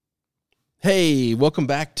Hey, welcome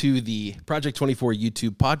back to the P24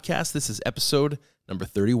 YouTube podcast. This is episode number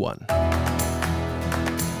 31.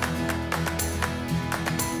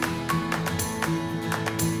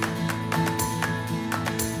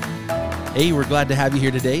 Hey, we're glad to have you here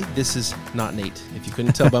today. This is not Nate, if you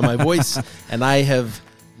couldn't tell by my voice, and I have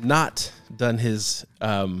not done his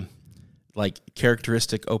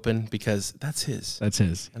characteristic open because that's his. That's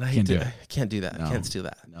his. And I can't do that. No. I can't steal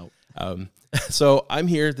that. No. So I'm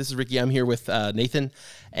here. This is Ricky. I'm here with Nathan,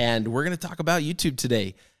 and we're going to talk about YouTube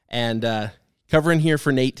today. And covering here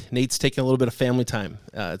for Nate. Nate's taking a little bit of family time.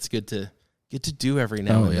 It's good to do every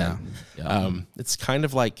now and then. Yeah. It's kind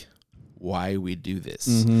of like why we do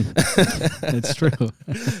this. Mm-hmm. It's true.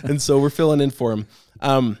 And so we're filling in for him.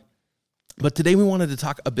 But today we wanted to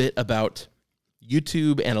talk a bit about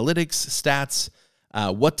YouTube analytics, stats,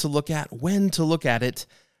 what to look at, when to look at it.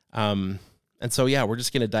 And so, yeah, we're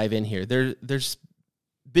just going to dive in here. There's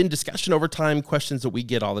been discussion over time, questions that we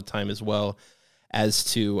get all the time as well as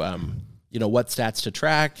to, what stats to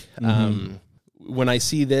track. When I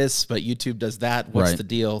see this, but YouTube does that, what's the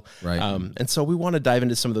deal? Right. And so we want to dive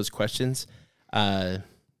into some of those questions. I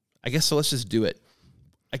guess so let's just do it.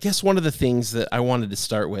 I guess one of the things that I wanted to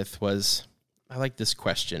start with was, I like this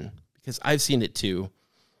question because I've seen it too,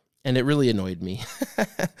 and it really annoyed me.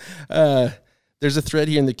 There's a thread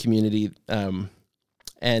here in the community, and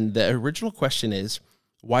the original question is,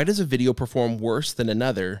 why does a video perform worse than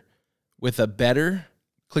another with a better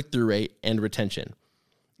click-through rate and retention?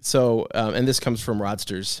 So, and this comes from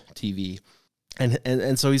Rodsters TV,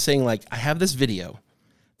 and so he's saying, like, I have this video,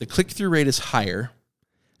 the click-through rate is higher,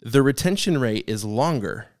 the retention rate is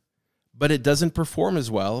longer, but it doesn't perform as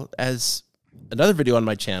well as another video on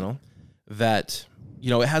my channel that,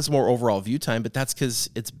 it has more overall view time, but that's because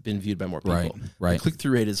it's been viewed by more people. Right. The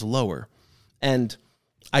click-through rate is lower. And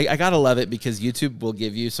I gotta love it because YouTube will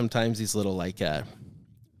give you sometimes these little, like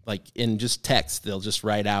in just text, they'll just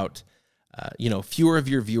write out, fewer of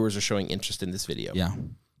your viewers are showing interest in this video. Yeah.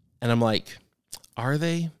 And I'm like, are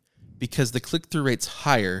they? Because the click-through rate's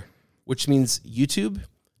higher, which means YouTube,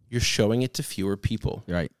 you're showing it to fewer people.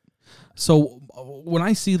 Right. So when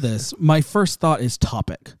I see this, my first thought is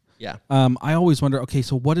topic. Yeah. I always wonder, okay,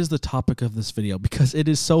 so what is the topic of this video? Because it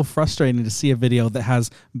is so frustrating to see a video that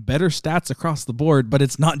has better stats across the board, but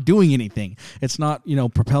it's not doing anything. It's not,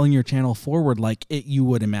 propelling your channel forward like you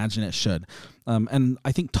would imagine it should. And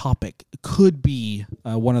I think topic could be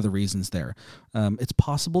one of the reasons there. It's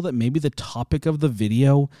possible that maybe the topic of the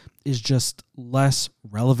video is just less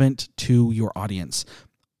relevant to your audience.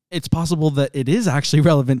 It's possible that it is actually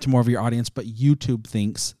relevant to more of your audience, but YouTube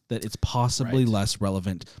thinks that it's possibly less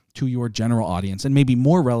relevant to your general audience and maybe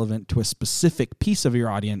more relevant to a specific piece of your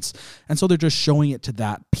audience. And so they're just showing it to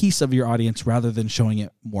that piece of your audience rather than showing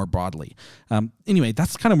it more broadly. Anyway,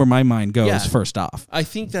 that's kind of where my mind goes first off. I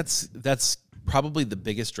think that's probably the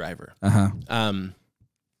biggest driver. Uh-huh.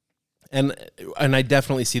 And I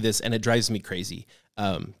definitely see this, and it drives me crazy.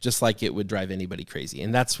 Just like it would drive anybody crazy.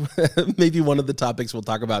 And that's maybe one of the topics we'll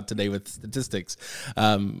talk about today with statistics,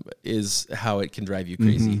 is how it can drive you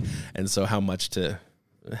crazy. Mm-hmm. And so how much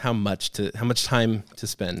time to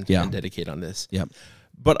spend and dedicate on this. Yep.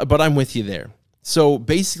 But I'm with you there. So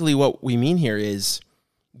basically what we mean here is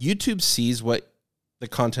YouTube sees what the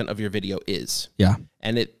content of your video is. Yeah.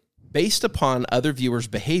 And it, based upon other viewers'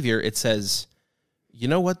 behavior, it says, you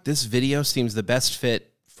know what, this video seems the best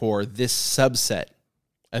fit for this subset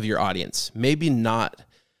of your audience. Maybe not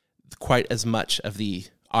quite as much of the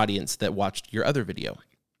audience that watched your other video.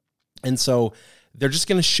 And so they're just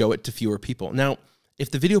going to show it to fewer people. Now, if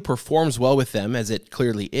the video performs well with them, as it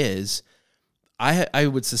clearly is, I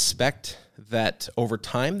would suspect that over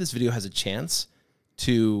time, this video has a chance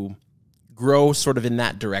to grow sort of in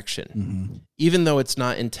that direction. Mm-hmm. Even though it's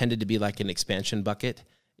not intended to be like an expansion bucket,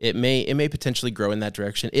 it may potentially grow in that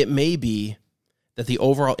direction. It may be that the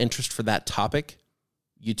overall interest for that topic,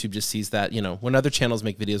 YouTube just sees that, when other channels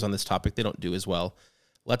make videos on this topic, they don't do as well.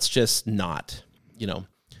 Let's just not,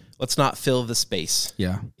 let's not fill the space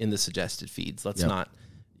in the suggested feeds. Let's not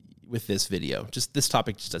with this video. Just this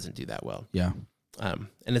topic just doesn't do that well. Yeah. And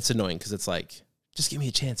it's annoying because it's like, just give me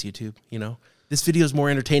a chance, YouTube. This video is more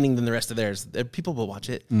entertaining than the rest of theirs. People will watch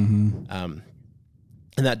it. Mm-hmm.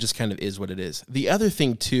 And that just kind of is what it is. The other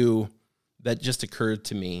thing too that just occurred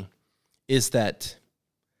to me is that,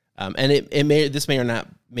 and this may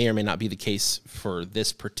or may not be the case for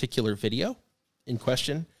this particular video in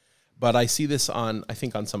question, but I see this on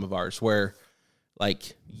some of ours where,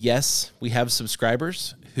 like, yes, we have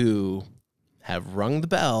subscribers who have rung the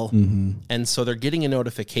bell, and so they're getting a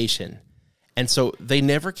notification, and so they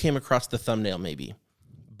never came across the thumbnail maybe,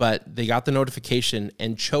 but they got the notification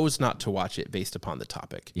and chose not to watch it based upon the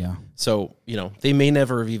topic. Yeah. So, they may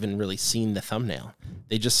never have even really seen the thumbnail.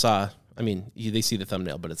 They just saw, they see the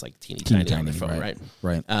thumbnail, but it's like teeny tiny on their phone, right?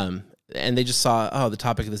 Right. And they just saw, the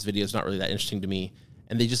topic of this video is not really that interesting to me.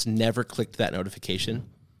 And they just never clicked that notification.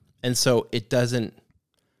 And so it doesn't,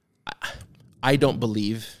 I don't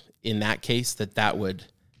believe in that case that would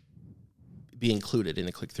be included in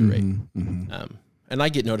the click-through rate. And I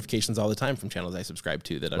get notifications all the time from channels I subscribe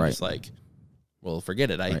to that I'm just like, well, forget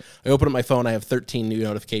it. I open up my phone, I have 13 new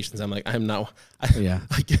notifications. I'm like, how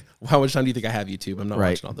much time do you think I have, YouTube? I'm not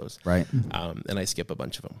watching all those. Right. And I skip a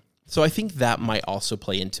bunch of them. So I think that might also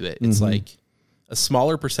play into it. It's like a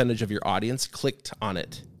smaller percentage of your audience clicked on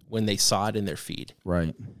it when they saw it in their feed.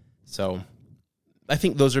 Right. So I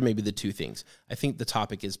think those are maybe the two things. I think the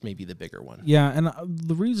topic is maybe the bigger one. Yeah, and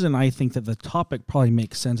the reason I think that the topic probably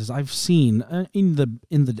makes sense is I've seen in the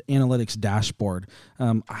analytics dashboard.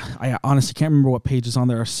 I honestly can't remember what page is on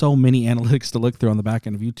there. There are so many analytics to look through on the back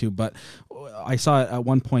end of YouTube, but I saw it at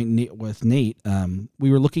one point with Nate.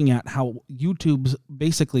 We were looking at how YouTube's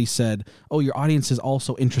basically said, "Oh, your audience is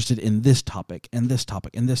also interested in this topic and this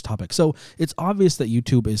topic and this topic." So it's obvious that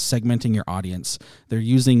YouTube is segmenting your audience. They're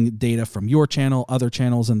using data from your channel, other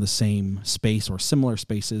channels in the same space or similar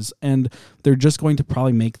spaces, and they're just going to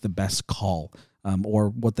probably make the best call, or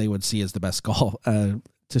what they would see as the best call,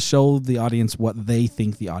 to show the audience what they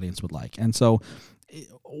think the audience would like. And so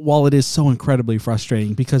while it is so incredibly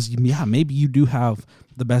frustrating because, maybe you do have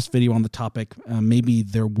the best video on the topic, maybe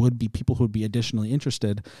there would be people who would be additionally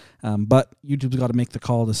interested, but YouTube's got to make the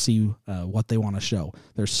call to see what they want to show.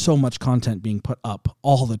 There's so much content being put up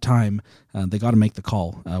all the time. They got to make the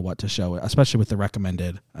call what to show, especially with the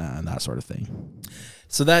recommended and that sort of thing.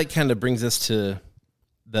 So that kind of brings us to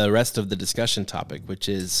the rest of the discussion topic, which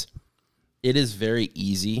is it is very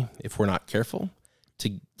easy, if we're not careful,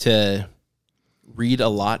 to read a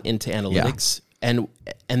lot into analytics, and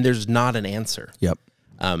there's not an answer. Yep.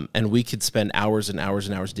 And we could spend hours and hours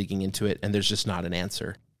and hours digging into it, and there's just not an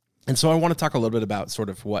answer. And so I want to talk a little bit about sort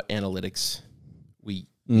of what analytics we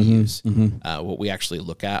use, what we actually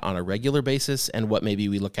look at on a regular basis, and what maybe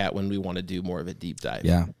we look at when we want to do more of a deep dive.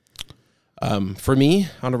 Yeah. For me,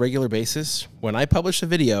 on a regular basis, when I publish a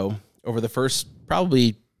video over the first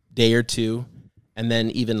probably day or two, and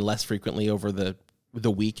then even less frequently over the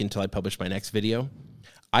week until I publish my next video,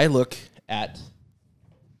 I look at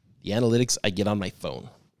the analytics I get on my phone.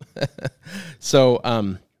 So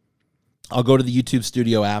I'll go to the YouTube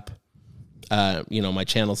Studio app. My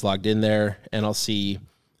channel's logged in there, and I'll see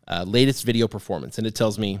latest video performance, and it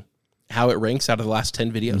tells me how it ranks out of the last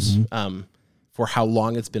 10 videos for how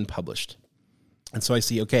long it's been published. And so I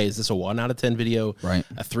see, okay, is this a 1 out of 10 video, right,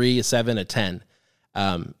 a 3, a 7, a 10?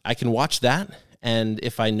 I can watch that. And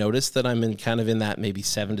if I notice that I'm in that maybe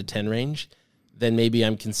 7 to 10 range, then maybe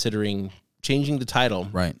I'm considering changing the title,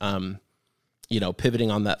 right? Pivoting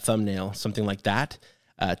on that thumbnail, something like that,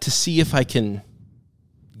 to see if I can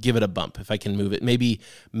give it a bump, if I can move it, maybe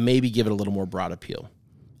give it a little more broad appeal.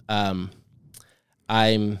 I'm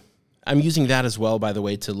using that as well, by the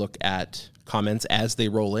way, to look at comments as they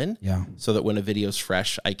roll in, so that when a video's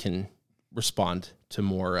fresh, I can respond to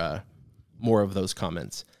more of those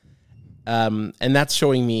comments. And that's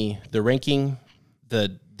showing me the ranking,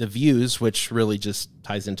 the views, which really just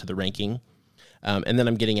ties into the ranking. And then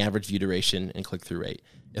I'm getting average view duration and click-through rate.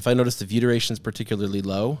 If I notice the view duration is particularly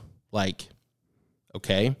low,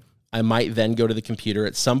 okay, I might then go to the computer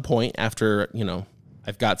at some point after,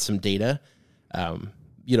 I've got some data,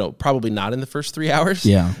 probably not in the first 3 hours.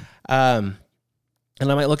 Yeah. And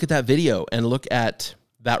I might look at that video and look at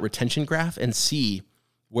that retention graph and see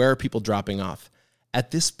where are people dropping off. At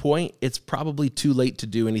this point, it's probably too late to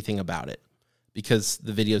do anything about it because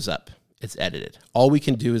the video's up. It's edited. All we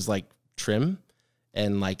can do is trim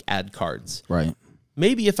and add cards. Right.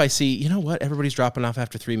 Maybe if I see, everybody's dropping off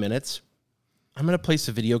after 3 minutes, I'm going to place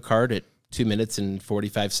a video card at 2 minutes and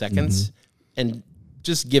 45 seconds and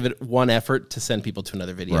just give it one effort to send people to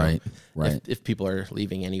another video. Right. If people are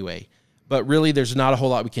leaving anyway. But really, there's not a whole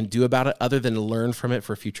lot we can do about it other than learn from it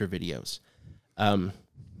for future videos.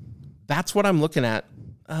 That's what I'm looking at.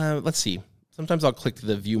 Let's see. Sometimes I'll click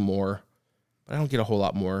the view more, but I don't get a whole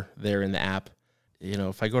lot more there in the app.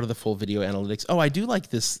 If I go to the full video analytics, I do like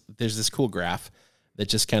this. There's this cool graph that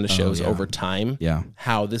just kind of shows over time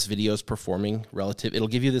how this video is performing relative. It'll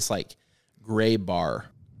give you this gray bar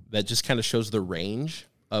that just kind of shows the range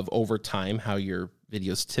of over time how your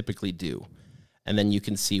videos typically do. And then you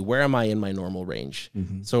can see where am I in my normal range.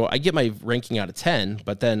 So I get my ranking out of 10,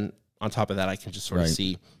 but then on top of that, I can just sort of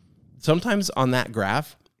see. Sometimes on that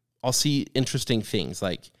graph, I'll see interesting things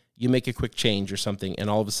like you make a quick change or something, and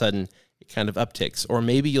all of a sudden it kind of upticks. Or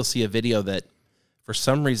maybe you'll see a video that for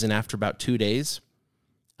some reason after about 2 days,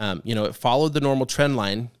 it followed the normal trend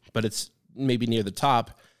line, but it's maybe near the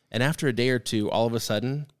top. And after a day or two, all of a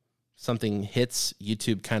sudden something hits,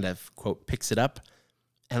 YouTube kind of, quote, picks it up.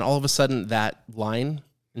 And all of a sudden that line,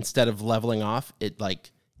 instead of leveling off, it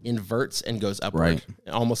like inverts and goes upward,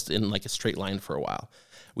 almost in like a straight line for a while.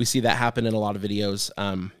 We see that happen in a lot of videos.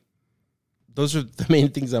 Those are the main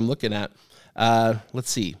things I'm looking at. Let's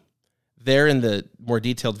see. There in the more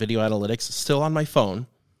detailed video analytics, still on my phone,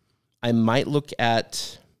 I might look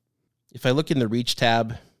at, if I look in the reach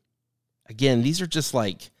tab, again, these are just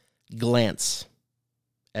like glance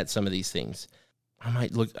at some of these things. I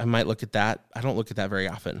might look at that. I don't look at that very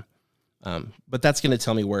often. But that's going to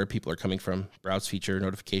tell me where people are coming from. Browse feature,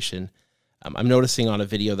 notification. I'm noticing on a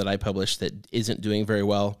video that I published that isn't doing very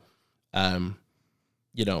well. The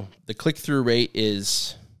click-through rate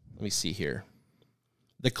is, let me see here.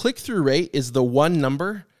 The click-through rate is the one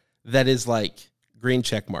number that is like green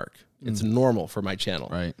check mark. It's normal for my channel.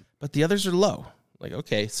 Right. But the others are low. Like,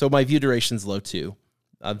 okay, so my view duration's low too.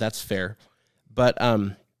 That's fair. But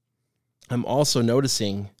I'm also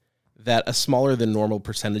noticing that a smaller than normal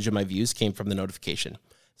percentage of my views came from the notification.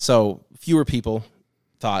 So fewer people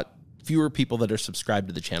that are subscribed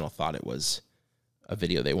to the channel thought it was a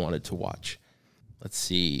video they wanted to watch. Let's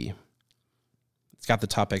see. It's got the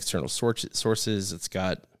top external sources. It's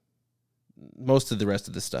got most of the rest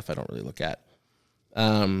of the stuff I don't really look at.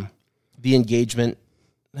 The engagement,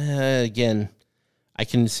 again, I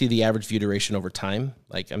can see the average view duration over time.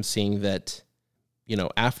 Like I'm seeing that,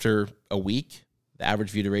 after a week, the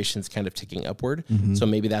average view duration is kind of ticking upward. Mm-hmm. So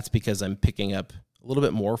maybe that's because I'm picking up a little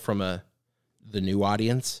bit more from the new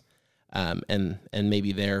audience. And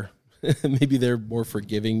maybe they're more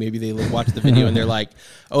forgiving. Maybe they watch the video and they're like,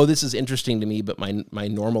 oh, this is interesting to me. But my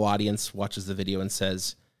normal audience watches the video and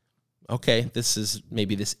says, okay, this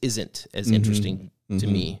isn't as interesting to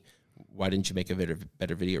me. Why didn't you make a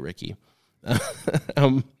better video, Ricky?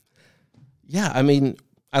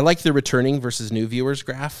 I like the returning versus new viewers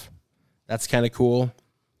graph. That's kind of cool.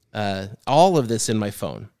 All of this in my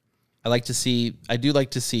phone. I do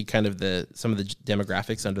like to see kind of some of the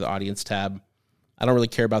demographics under the audience tab. I don't really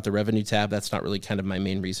care about the revenue tab. That's not really kind of my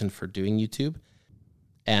main reason for doing YouTube.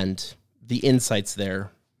 And the insights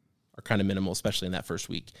there are kind of minimal, especially in that first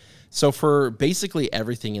week. So for basically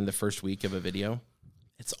everything in the first week of a video,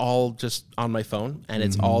 it's all just on my phone, and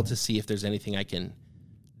it's all to see if there's anything I can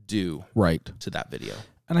do to that video.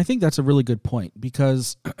 And I think that's a really good point,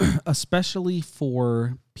 because especially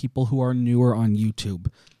for people who are newer on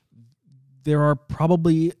YouTube, there are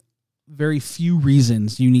probably very few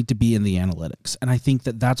reasons you need to be in the analytics. And I think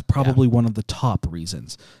that's probably one of the top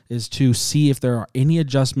reasons, is to see if there are any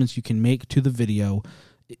adjustments you can make to the video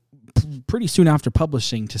pretty soon after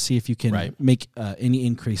publishing, to see if you can make any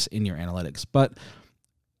increase in your analytics. But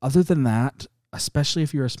other than that, especially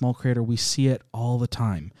if you're a small creator, we see it all the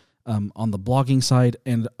time. On the blogging side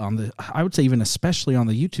and I would say even especially on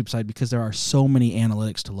the YouTube side, because there are so many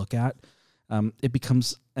analytics to look at. It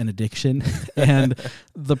becomes an addiction. And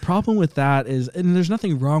the problem with that is, and there's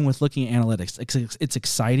nothing wrong with looking at analytics. It's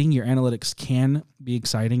exciting. Your analytics can be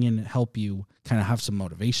exciting and help you kind of have some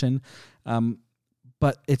motivation.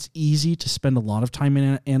 But it's easy to spend a lot of time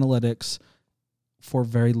in analytics for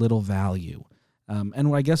very little value.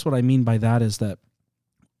 And I guess what I mean by that is that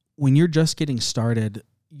when you're just getting started,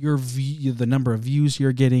 the number of views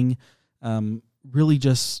you're getting really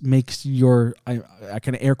just makes your, I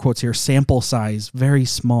kind of air quotes here, sample size very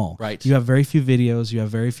small. Right. You have very few videos, you have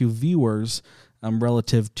very few viewers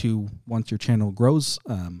relative to once your channel grows.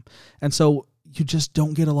 And so you just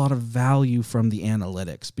don't get a lot of value from the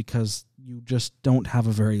analytics, because you just don't have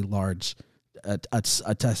a very large a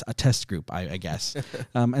test group, I guess.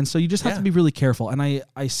 And so you just have to be really careful. And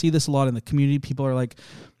I see this a lot in the community. People are like,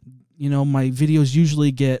 my videos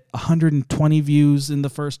usually get 120 views in the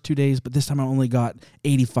first 2 days, but this time I only got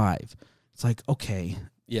 85. It's like, okay.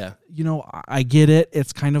 Yeah. I get it.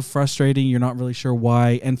 It's kind of frustrating. You're not really sure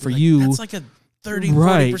why. And for you, that's like a 30, 40%.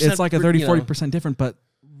 Right. It's like a 30, 40% different, but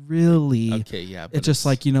really, okay, yeah. But it's just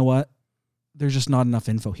like, you know what? There's just not enough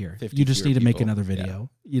info here. You just need to make another video,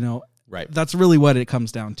 Right. That's really what it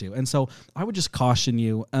comes down to. And so I would just caution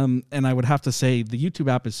you, and I would have to say the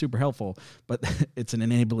YouTube app is super helpful, but it's an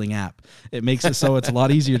enabling app. It makes it so it's a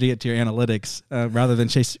lot easier to get to your analytics. Rather than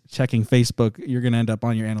checking Facebook, you're going to end up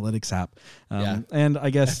on your analytics app. And I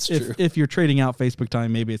guess if you're trading out Facebook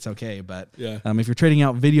time, maybe it's okay. But if you're trading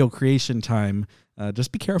out video creation time,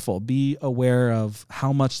 just be careful. Be aware of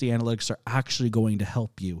how much the analytics are actually going to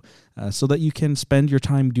help you so that you can spend your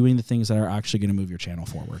time doing the things that are actually going to move your channel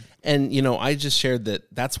forward. And, I just shared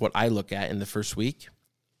that's what I look at in the first week.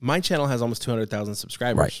 My channel has almost 200,000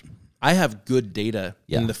 subscribers. Right. I have good data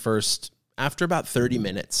in the first, after about 30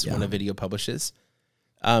 minutes when a video publishes.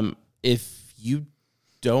 If you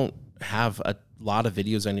don't have a lot of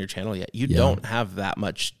videos on your channel yet, you don't have that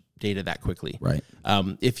much data that quickly. Right.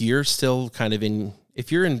 If you're still kind of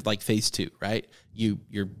if you're in like phase 2, right?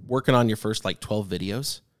 You're working on your first like 12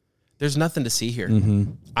 videos. There's nothing to see here.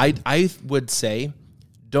 Mm-hmm. I would say,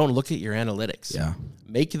 don't look at your analytics. Yeah.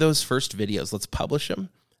 Make those first videos. Let's publish them.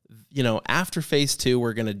 After phase 2,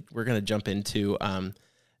 we're gonna jump into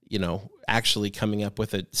actually coming up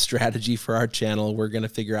with a strategy for our channel. We're gonna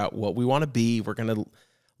figure out what we want to be. We're gonna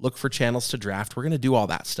look for channels to draft. We're gonna do all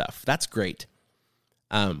that stuff. That's great.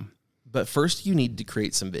 But first you need to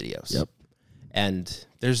create some videos. Yep. And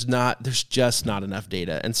there's just not enough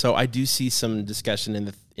data. And so I do see some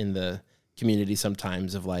discussion in the community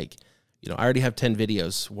sometimes of like, I already have 10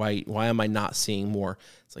 videos. Why am I not seeing more?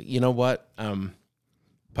 It's like, you know what?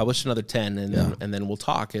 Publish another 10 and then we'll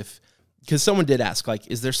talk because someone did ask, like,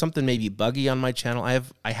 is there something maybe buggy on my channel?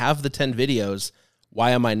 I have the 10 videos.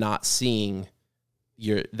 Why am I not seeing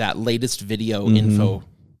that latest video info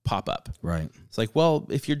pop up? Right. It's like, well,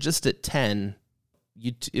 if you're just at 10,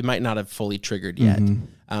 it might not have fully triggered yet.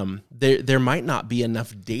 There might not be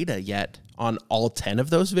enough data yet on all 10 of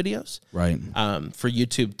those videos. Right. For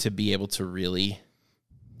YouTube to be able to really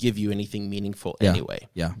give you anything meaningful anyway.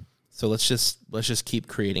 Yeah. So let's just keep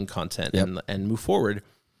creating content and move forward.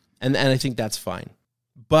 And I think that's fine.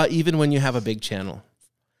 But even when you have a big channel,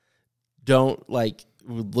 don't like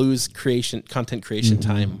lose content creation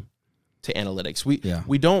time to analytics.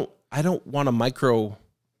 I don't want to micro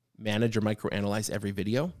manage or micro analyze every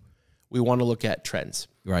video. We want to look at trends.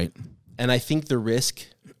 Right. And I think the risk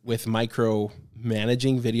with micro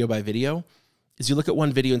managing video by video is you look at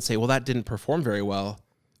one video and say, well, that didn't perform very well.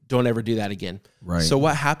 Don't ever do that again. Right. So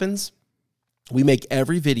what happens? We make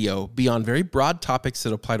every video be on very broad topics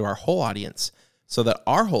that apply to our whole audience so that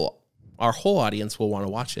our whole audience will want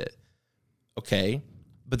to watch it. Okay.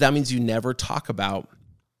 But that means you never talk about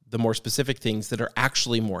the more specific things that are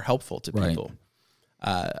actually more helpful to people.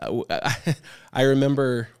 I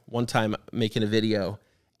remember one time making a video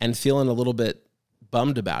and feeling a little bit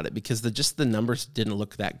bummed about it because the numbers didn't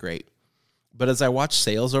look that great. But as I watched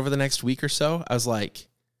sales over the next week or so, I was like,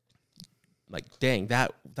 dang,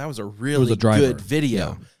 that was a really good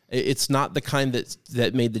video. Yeah. It's not the kind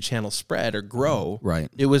that made the channel spread or grow. Right.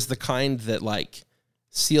 It was the kind that like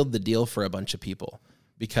sealed the deal for a bunch of people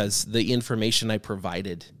because the information I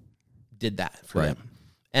provided did that for them.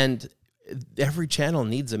 And every channel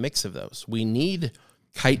needs a mix of those. We need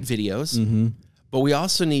kite videos, but we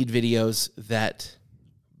also need videos that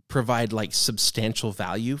provide like substantial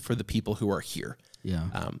value for the people who are here.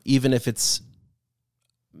 Yeah. Even if it's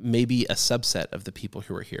maybe a subset of the people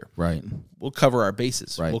who are here. Right. We'll cover our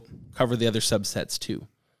bases. Right. We'll cover the other subsets too.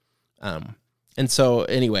 And so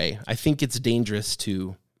anyway, I think it's dangerous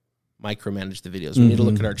to micromanage the videos. We need to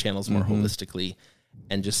look at our channels more holistically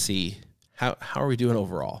and just see how are we doing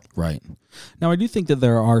overall. Right. Now, I do think that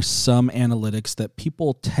there are some analytics that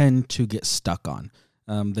people tend to get stuck on.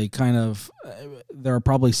 There are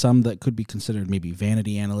probably some that could be considered maybe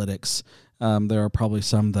vanity analytics. There are probably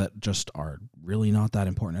some that just are really not that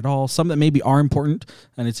important at all. Some that maybe are important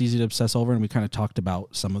and it's easy to obsess over, and we kind of talked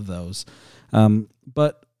about some of those.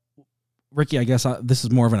 But Ricky, I guess this is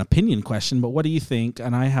more of an opinion question, but what do you think,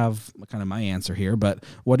 and I have kind of my answer here, but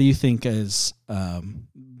what do you think is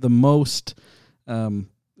the most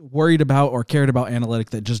worried about or cared about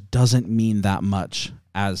analytic that just doesn't mean that much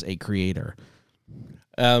as a creator?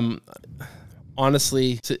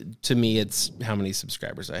 Honestly, to me, it's how many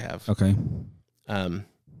subscribers I have. Okay.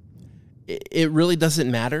 It really doesn't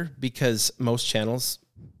matter because most channels,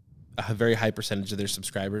 a very high percentage of their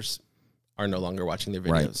subscribers are no longer watching their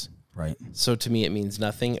videos. Right. So to me, it means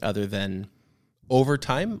nothing other than over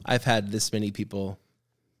time, I've had this many people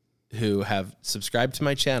who have subscribed to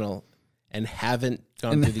my channel and haven't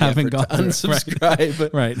gone through the effort to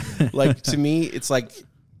unsubscribe. Right. Like to me, it's like,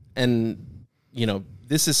 and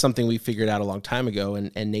this is something we figured out a long time ago,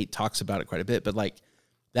 and Nate talks about it quite a bit, but like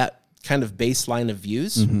that kind of baseline of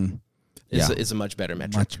views is a much better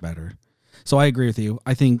metric. Much better. So I agree with you.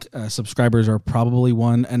 I think subscribers are probably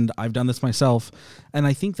one, and I've done this myself, and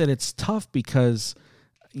I think that it's tough because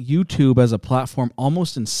YouTube as a platform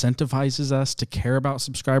almost incentivizes us to care about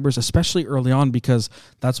subscribers, especially early on, because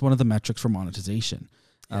that's one of the metrics for monetization.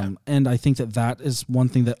 And I think that is one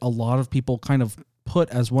thing that a lot of people kind of put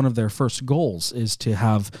as one of their first goals is to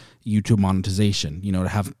have YouTube monetization, to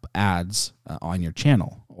have ads on your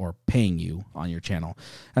channel or paying you on your channel.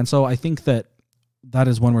 And so I think that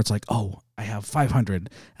is one where it's like, oh, I have 500.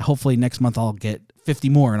 Hopefully next month I'll get 50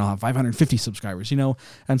 more and I'll have 550 subscribers,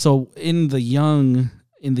 And so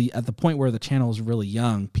at the point where the channel is really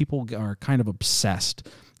young, people are kind of obsessed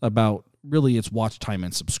about really its watch time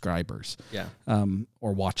and subscribers,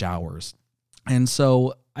 or watch hours. And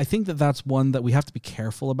so I think that that's one that we have to be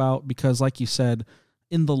careful about because, like you said,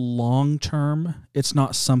 in the long term, it's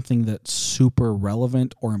not something that's super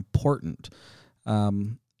relevant or important.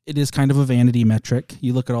 It is kind of a vanity metric.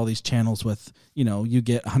 You look at all these channels with, you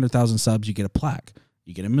get 100,000 subs, you get a plaque,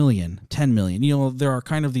 you get 1 million, 10 million. There are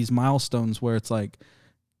kind of these milestones where it's like,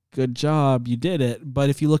 good job, you did it. But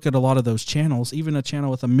if you look at a lot of those channels, even a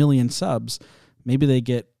channel with 1 million subs, maybe they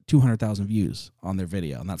get 200,000 views on their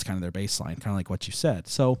video, and that's kind of their baseline, kind of like what you said.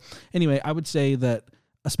 So anyway, I would say that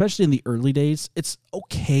especially in the early days, it's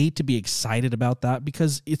okay to be excited about that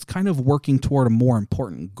because it's kind of working toward a more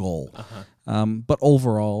important goal. But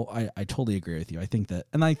overall, I totally agree with you. I think that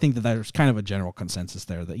there's kind of a general consensus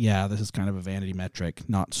there that, this is kind of a vanity metric,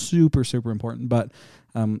 not super, super important. But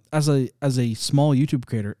as a small YouTube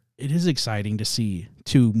creator, it is exciting to see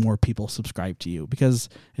 2 more people subscribe to you because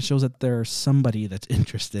it shows that there's somebody that's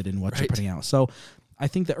interested in what you're putting out. So I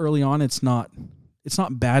think that early on, it's not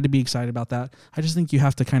bad to be excited about that. I just think you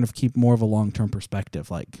have to kind of keep more of a long-term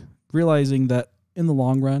perspective, like realizing that in the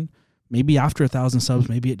long run, maybe after 1,000 subs,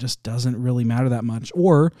 maybe it just doesn't really matter that much.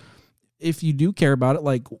 Or if you do care about it,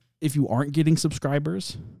 like if you aren't getting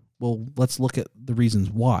subscribers, well, let's look at the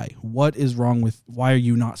reasons why. What is wrong with, why are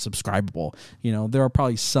you not subscribable? There are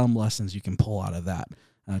probably some lessons you can pull out of that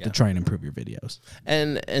to try and improve your videos.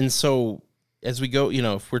 And so as we go,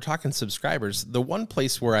 if we're talking subscribers, the one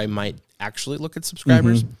place where I might actually look at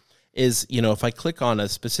subscribers is, if I click on a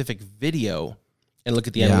specific video and look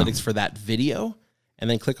at the analytics for that video and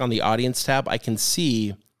then click on the audience tab, I can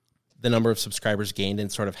see the number of subscribers gained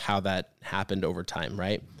and sort of how that happened over time,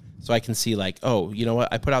 right? So I can see like, oh, you know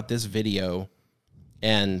what? I put out this video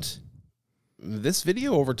and this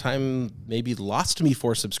video over time maybe lost me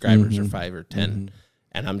 4 subscribers or 5 or 10.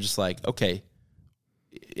 And I'm just like, okay,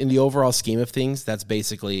 in the overall scheme of things, that's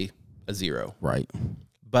basically a 0. Right.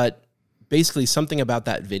 But basically something about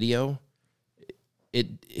that video,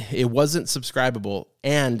 it wasn't subscribable,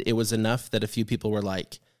 and it was enough that a few people were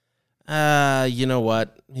like, you know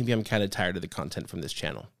what? Maybe I'm kind of tired of the content from this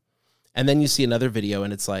channel. And then you see another video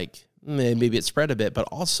and it's like, maybe it spread a bit, but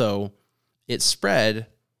also it spread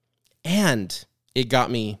and it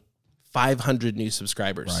got me 500 new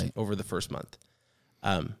subscribers over the first month.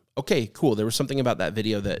 Okay, cool. There was something about that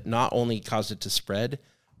video that not only caused it to spread,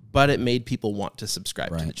 but it made people want to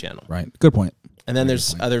subscribe to the channel. Right. Good point. And then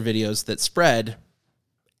there's other videos that spread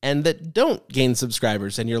and that don't gain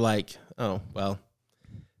subscribers. And you're like, oh, well,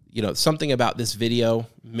 something about this video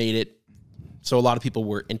made it so a lot of people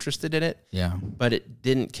were interested in it. Yeah. But it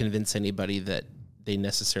didn't convince anybody that they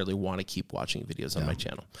necessarily want to keep watching videos on my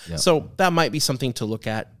channel. Yep. So that might be something to look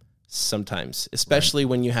at sometimes, especially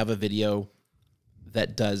when you have a video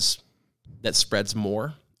that spreads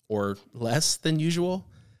more or less than usual.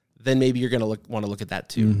 Then maybe you're going to want to look at that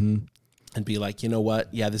too and be like, you know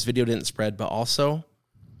what? Yeah, this video didn't spread, but also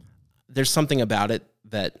there's something about it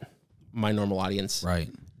that my normal audience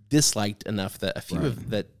disliked enough that a few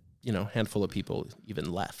of that, handful of people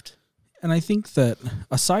even left. And I think that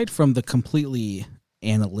aside from the completely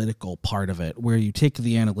analytical part of it, where you take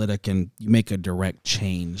the analytic and you make a direct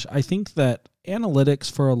change, I think that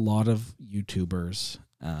analytics for a lot of YouTubers,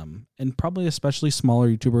 and probably especially smaller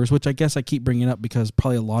YouTubers, which I guess I keep bringing up because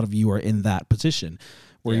probably a lot of you are in that position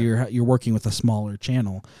where you're working with a smaller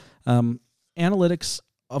channel. Analytics,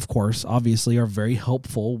 of course, obviously are very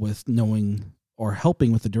helpful with knowing or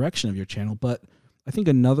helping with the direction of your channel, but I think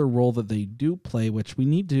another role that they do play, which we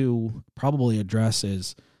need to probably address,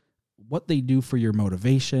 is what they do for your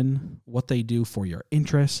motivation, what they do for your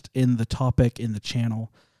interest in the topic, in the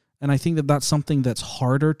channel. And I think that that's something that's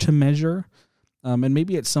harder to measure. And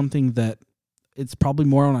maybe it's something that it's probably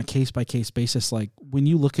more on a case-by-case basis. Like when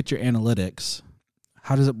you look at your analytics,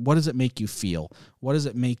 what does it make you feel? What does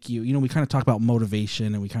it make you, we kind of talk about motivation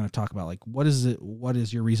and we kind of talk about like, what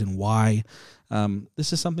is your reason why?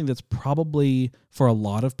 This is something that's probably for a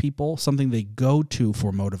lot of people, something they go to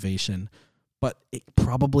for motivation, but it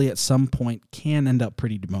probably at some point can end up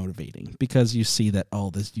pretty demotivating because you see that, oh,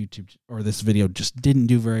 this YouTube or this video just didn't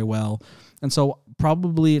do very well. And so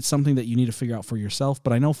probably it's something that you need to figure out for yourself.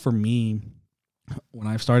 But I know for me, when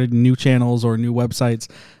I've started new channels or new websites,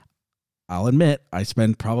 I'll admit I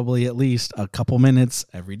spend probably at least a couple minutes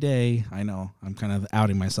every day. I know I'm kind of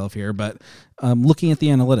outing myself here, but looking at the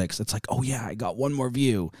analytics, it's like, oh yeah, I got one more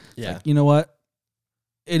view. Yeah. Like, you know what?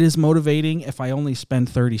 It is motivating. If I only spend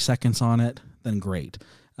 30 seconds on it, then great.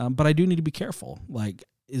 But I do need to be careful. Like,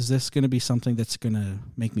 is this going to be something that's going to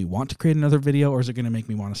make me want to create another video, or is it going to make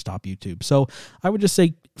me want to stop YouTube? So I would just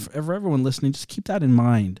say for everyone listening, just keep that in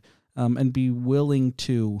mind. And be willing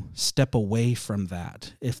to step away from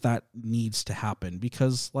that if that needs to happen.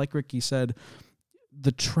 Because like Ricky said,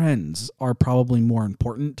 the trends are probably more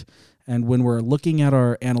important. And when we're looking at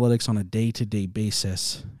our analytics on a day-to-day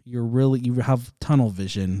basis, you have tunnel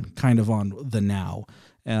vision kind of on the now.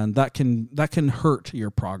 And that can hurt your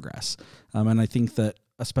progress. And I think that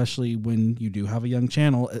especially when you do have a young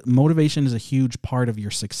channel, motivation is a huge part of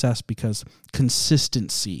your success, because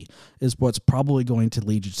consistency is what's probably going to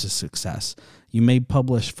lead you to success. You may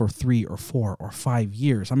publish for 3 or 4 or 5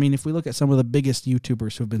 years. I mean, if we look at some of the biggest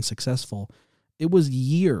YouTubers who have been successful, it was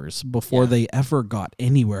years before they ever got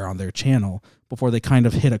anywhere on their channel, before they kind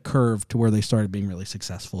of hit a curve to where they started being really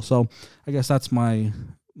successful. So I guess that's my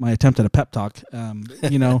attempt at a pep talk.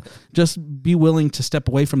 Just be willing to step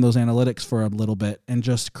away from those analytics for a little bit and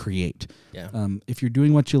just create. Yeah. If you're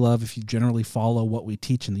doing what you love, if you generally follow what we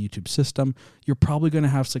teach in the YouTube system, you're probably going to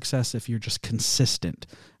have success if you're just consistent.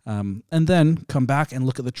 And then come back and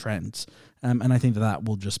look at the trends. And I think that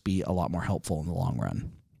will just be a lot more helpful in the long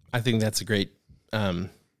run. I think that's a great,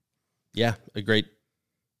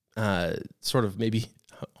 sort of maybe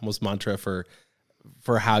almost mantra for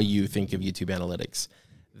how you think of YouTube analytics.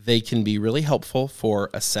 They can be really helpful for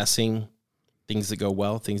assessing things that go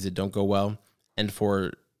well, things that don't go well, and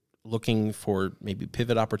for looking for maybe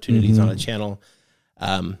pivot opportunities on a channel.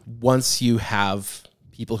 Once you have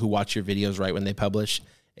people who watch your videos right when they publish,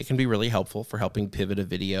 it can be really helpful for helping pivot a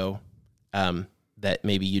video that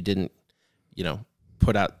maybe you didn't,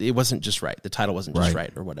 put out. It wasn't just right. The title wasn't just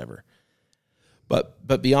right or whatever.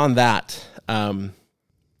 But beyond that,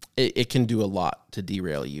 it can do a lot to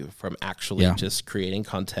derail you from actually just creating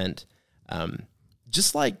content.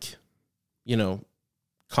 Just like,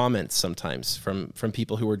 comments sometimes from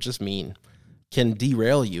people who are just mean can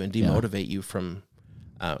derail you and demotivate you from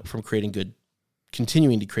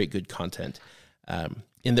continuing to create good content.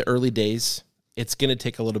 In the early days, it's going to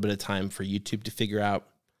take a little bit of time for YouTube to figure out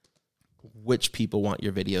which people want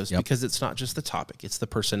your videos, because it's not just the topic, it's the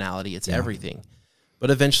personality, it's everything.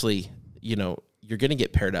 But eventually, you're going to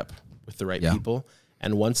get paired up with the right people.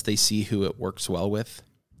 And once they see who it works well with,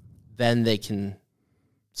 then they can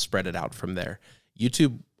spread it out from there.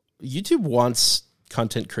 YouTube wants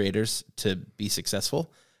content creators to be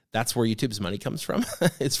successful. That's where YouTube's money comes from.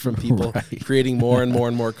 It's from people creating more and more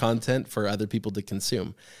and more content for other people to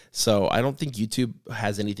consume. So I don't think YouTube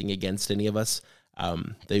has anything against any of us.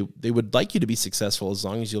 They would like you to be successful as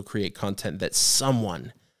long as you'll create content that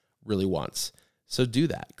someone really wants. So do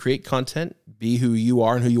that. Create content, be who you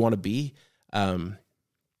are and who you want to be. And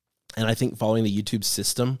I think following the YouTube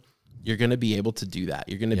system, you're going to be able to do that.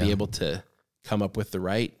 You're going to be able to come up with the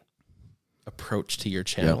right approach to your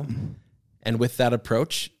channel. And with that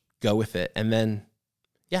approach, go with it. And then,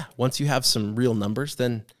 once you have some real numbers,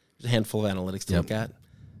 then there's a handful of analytics to look at.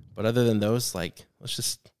 But other than those, let's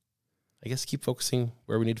just, I guess, keep focusing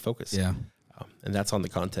where we need to focus. And that's on the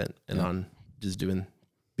content and on just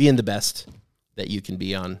being the best that you can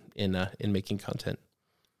be on in making content.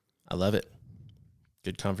 I love it.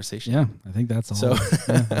 Good conversation. Yeah, I think that's all. So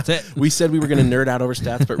that's it. We said we were going to nerd out over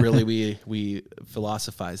stats, but really we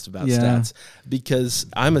philosophized about stats, because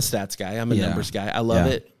I'm a stats guy. I'm a numbers guy. I love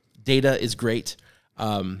it. Data is great.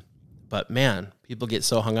 But man, people get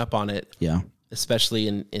so hung up on it. Especially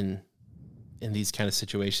in these kind of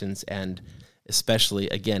situations, and especially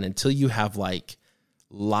again, until you have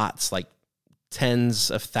lots, tens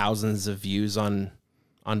of thousands of views on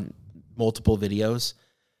multiple videos,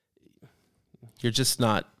 you're just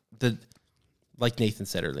not like Nathan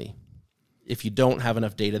said earlier. If you don't have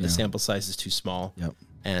enough data, the sample size is too small,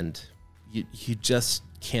 and you just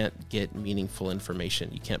can't get meaningful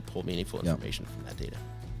information. You can't pull meaningful information from that data.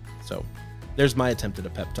 So there's my attempt at a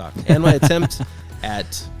pep talk and my attempt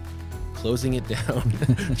at closing it down,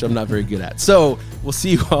 which I'm not very good at. So we'll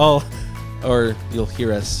see you all, or you'll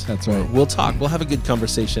hear us. That's right. We'll talk. We'll have a good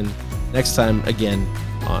conversation next time again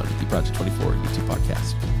on the P24 YouTube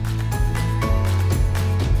podcast.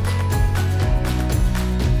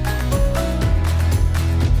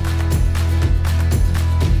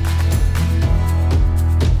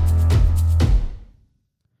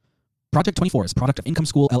 Project 24 is a product of Income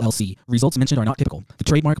School LLC. Results mentioned are not typical. The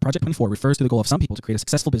trademark Project 24 refers to the goal of some people to create a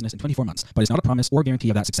successful business in 24 months, but is not a promise or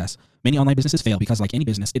guarantee of that success. Many online businesses fail because, like any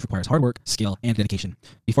business, it requires hard work, skill, and dedication.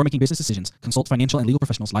 Before making business decisions, consult financial and legal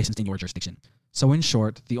professionals licensed in your jurisdiction. So in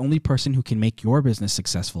short, the only person who can make your business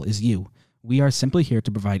successful is you. We are simply here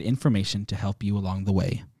to provide information to help you along the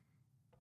way.